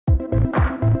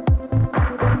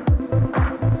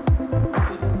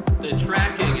the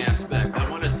tracking aspect, I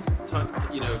want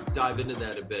to dive into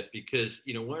that a bit because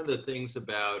one of the things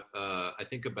about I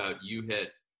think about uHIT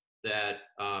that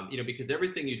because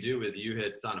everything you do with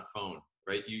uHIT is on a phone,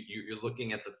 right? You're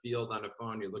looking at the field on a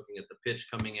phone, you're looking at the pitch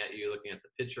coming at you, you're looking at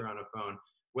the pitcher on a phone,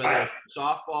 whether it's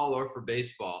softball or for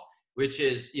baseball, which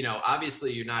is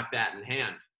obviously you're not bat in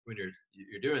hand when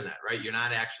you're doing that, right? You're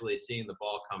not actually seeing the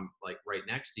ball come like right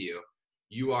next to you.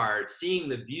 You are seeing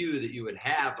the view that you would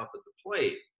have up at the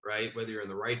plate, right? Whether you're in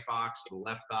the right box or the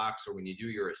left box, or when you do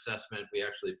your assessment, we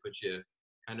actually put you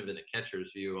kind of in a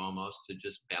catcher's view almost to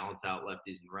just balance out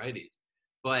lefties and righties.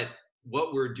 But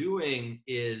what we're doing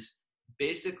is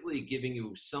basically giving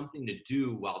you something to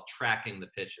do while tracking the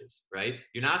pitches, right?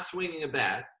 You're not swinging a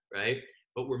bat, right?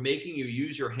 But we're making you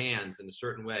use your hands in a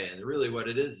certain way. And really what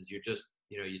it is you just,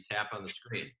 you tap on the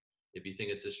screen if you think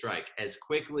it's a strike as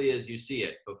quickly as you see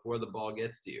it before the ball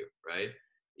gets to you, right?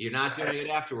 You're not doing it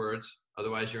afterwards.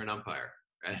 Otherwise you're an umpire,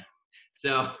 right?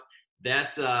 So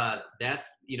that's and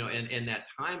that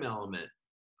time element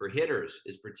for hitters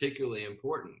is particularly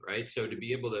important, right? So to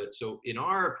be able to, so in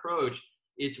our approach,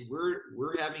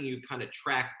 we're having you kind of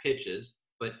track pitches,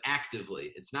 but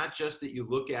actively. It's not just that you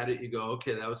look at it, you go,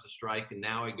 okay, that was a strike, and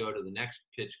now I go to the next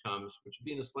pitch comes, which would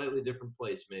be in a slightly different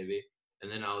place maybe,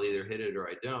 and then I'll either hit it or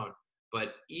I don't.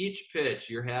 But each pitch,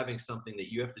 you're having something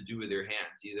that you have to do with your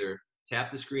hands, either tap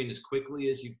the screen as quickly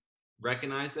as you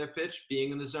recognize that pitch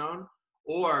being in the zone,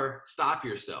 or stop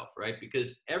yourself, right?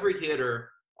 Because every hitter,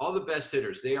 all the best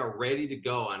hitters, they are ready to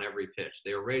go on every pitch.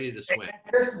 They are ready to swing.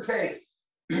 Anticipate.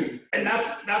 And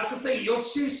that's the thing. You'll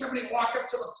see somebody walk up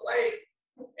to the plate,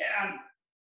 and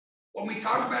when we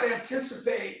talk about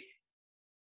anticipate,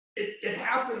 it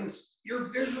happens.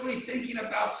 You're visually thinking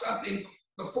about something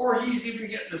before he's even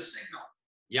getting the signal.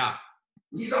 Yeah.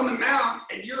 He's on the mound,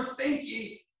 and you're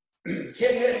thinking,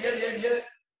 hit.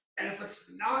 And if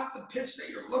it's not the pitch that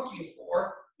you're looking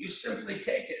for, you simply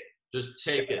take it. Just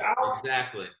take it.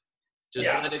 Exactly. Just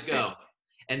let it go.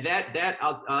 And that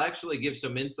I'll actually give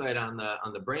some insight on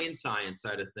the brain science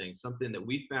side of things, something that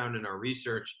we found in our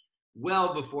research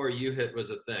well before uHIT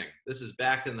was a thing. This is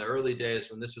back in the early days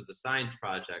when this was a science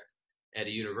project at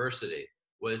a university,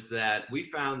 was that we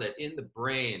found that in the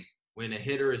brain, when a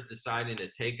hitter is deciding to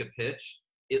take a pitch,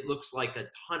 it looks like a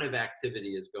ton of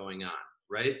activity is going on,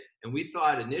 right? And we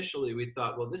thought initially,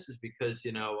 well, this is because,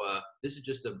 this is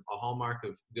just a hallmark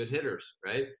of good hitters,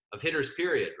 right? Of hitters,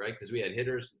 period, right? Because we had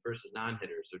hitters versus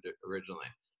non-hitters originally.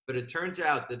 But it turns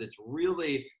out that it's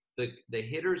really the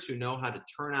hitters who know how to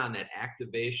turn on that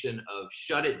activation of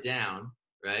shut it down,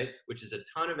 right? Which is a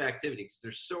ton of activity because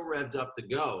they're so revved up to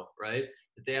go, right?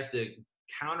 That they have to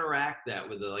counteract that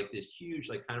with this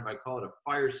huge, I call it a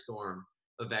firestorm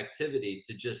of activity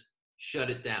to just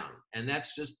shut it down. And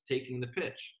that's just taking the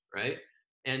pitch, right?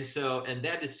 And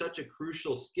that is such a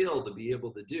crucial skill to be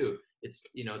able to do. It's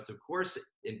of course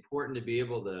important to be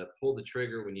able to pull the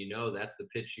trigger when that's the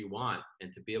pitch you want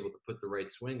and to be able to put the right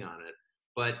swing on it.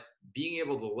 But being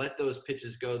able to let those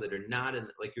pitches go that are not in,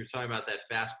 like you're talking about that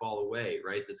fastball away,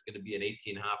 right? That's going to be an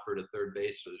 18 hopper to third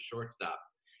base or the shortstop.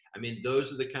 I mean,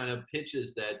 those are the kind of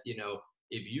pitches that,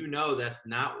 if that's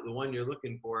not the one you're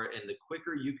looking for, and the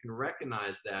quicker you can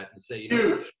recognize that and say,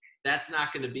 that's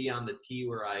not going to be on the tee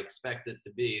where I expect it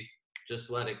to be, just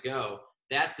let it go.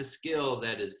 That's a skill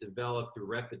that is developed through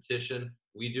repetition.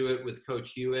 We do it with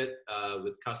Coach Hewitt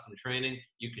with custom training.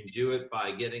 You can do it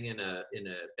by getting in a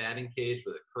batting cage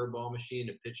with a curveball machine,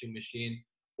 a pitching machine,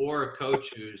 or a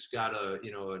coach who's got an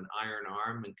iron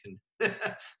arm and can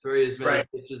throw as many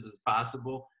pitches as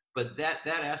possible. But that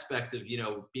aspect of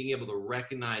being able to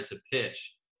recognize a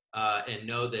pitch and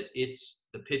know that it's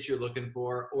the pitch you're looking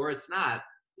for or it's not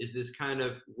is this kind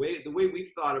of way. The way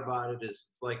we've thought about it is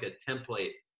it's like a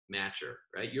template matcher,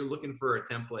 right? You're looking for a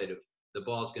template of the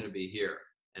ball's going to be here,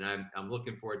 and I'm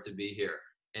looking for it to be here.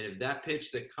 And if that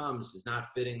pitch that comes is not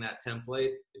fitting that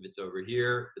template, if it's over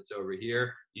here, if it's over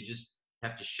here, you just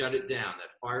have to shut it down,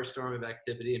 that firestorm of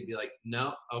activity, and be like,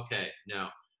 no, okay, no.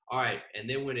 All right, and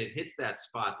then when it hits that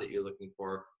spot that you're looking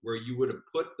for, where you would have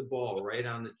put the ball right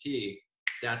on the tee,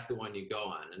 that's the one you go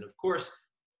on. And of course,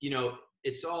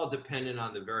 it's all dependent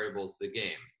on the variables of the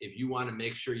game. If you want to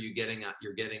make sure you're getting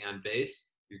on base,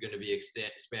 you're going to be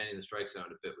expanding the strike zone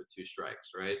a bit with 2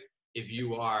 strikes, right? If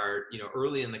you are,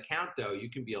 early in the count, though, you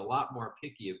can be a lot more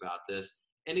picky about this.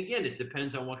 And again, it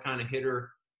depends on what kind of hitter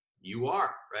you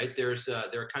are, right? There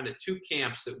are kind of 2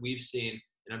 camps that we've seen,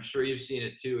 and I'm sure you've seen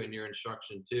it too in your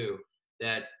instruction too,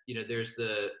 that, there's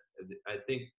I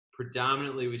think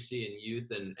predominantly we see in youth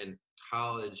and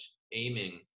college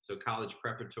aiming, so college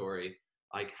preparatory,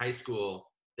 like high school,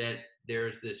 that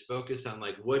there's this focus on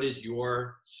like, what is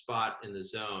your spot in the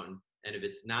zone? And if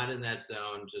it's not in that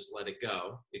zone, just let it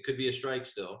go. It could be a strike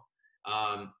still.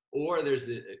 Or there's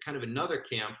kind of another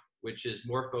camp, which is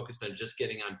more focused on just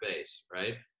getting on base,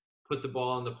 right? Put the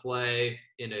ball in the play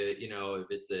in a, you know, if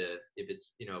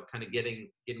it's, you know, kind of getting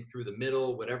through the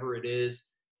middle, whatever it is,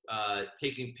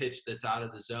 taking pitch that's out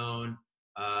of the zone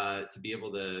to be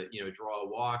able to, you know, draw a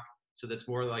walk. So that's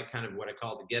more like kind of what I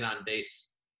call the get on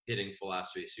base hitting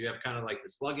philosophy. So you have kind of like the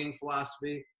slugging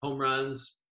philosophy, home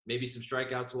runs, maybe some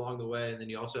strikeouts along the way. And then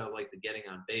you also have like the getting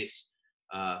on base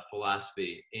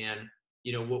philosophy. And,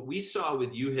 you know, what we saw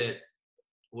with uHIT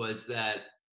was that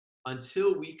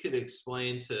until we could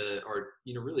explain to, or,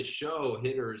 you know, really show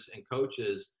hitters and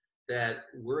coaches that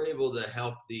we're able to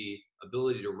help the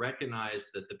ability to recognize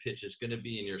that the pitch is going to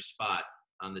be in your spot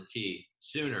on the tee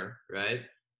sooner, right?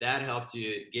 That helped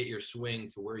you get your swing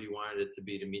to where you wanted it to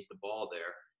be to meet the ball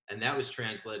there. And that was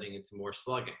translating into more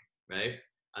slugging, right?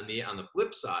 On the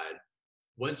flip side,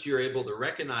 once you're able to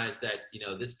recognize that, you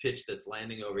know, this pitch that's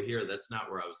landing over here, that's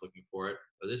not where I was looking for it,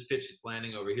 or this pitch that's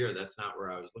landing over here, that's not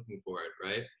where I was looking for it,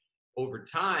 right? Over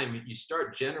time, you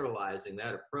start generalizing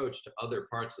that approach to other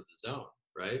parts of the zone,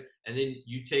 right? And then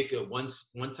you take one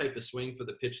type of swing for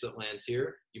the pitch that lands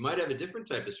here. You might have a different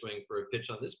type of swing for a pitch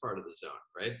on this part of the zone,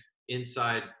 right?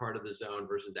 Inside part of the zone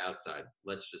versus outside,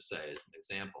 let's just say, as an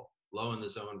example. Low in the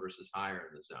zone versus higher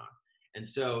in the zone. And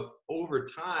so over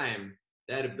time,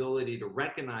 that ability to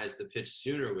recognize the pitch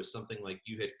sooner with something like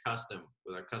uHIT Custom,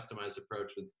 with our customized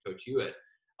approach with Coach uHIT,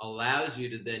 allows you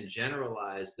to then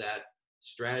generalize that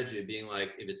strategy of being like,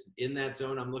 if it's in that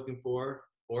zone I'm looking for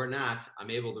or not, I'm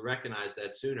able to recognize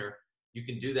that sooner. You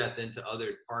can do that then to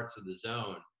other parts of the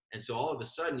zone. And so all of a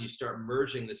sudden you start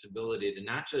merging this ability to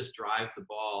not just drive the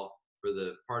ball for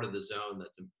the part of the zone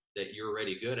that you're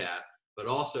already good at, but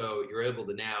also you're able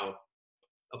to now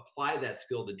apply that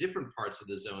skill to different parts of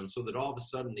the zone so that all of a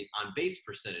sudden the on-base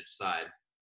percentage side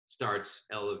starts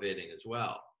elevating as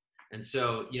well. And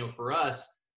so, you know, for us,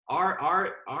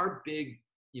 our big,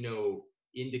 you know,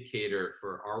 indicator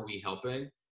for are we helping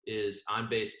is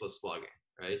on-base plus slugging,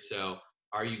 right? So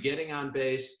are you getting on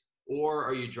base or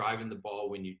are you driving the ball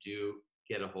when you do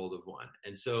get a hold of one?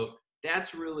 And so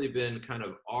that's really been kind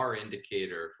of our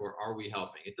indicator for are we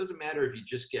helping. It doesn't matter if you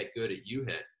just get good at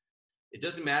uHIT. It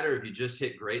doesn't matter if you just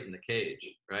hit great in the cage,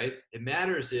 right? It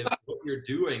matters if what you're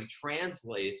doing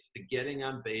translates to getting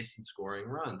on base and scoring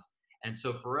runs. And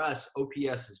so for us,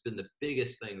 OPS has been the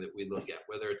biggest thing that we look at,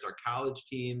 whether it's our college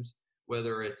teams,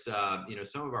 whether it's you know,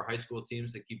 some of our high school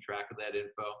teams that keep track of that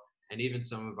info, and even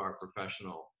some of our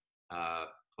professional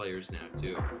players now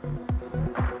too.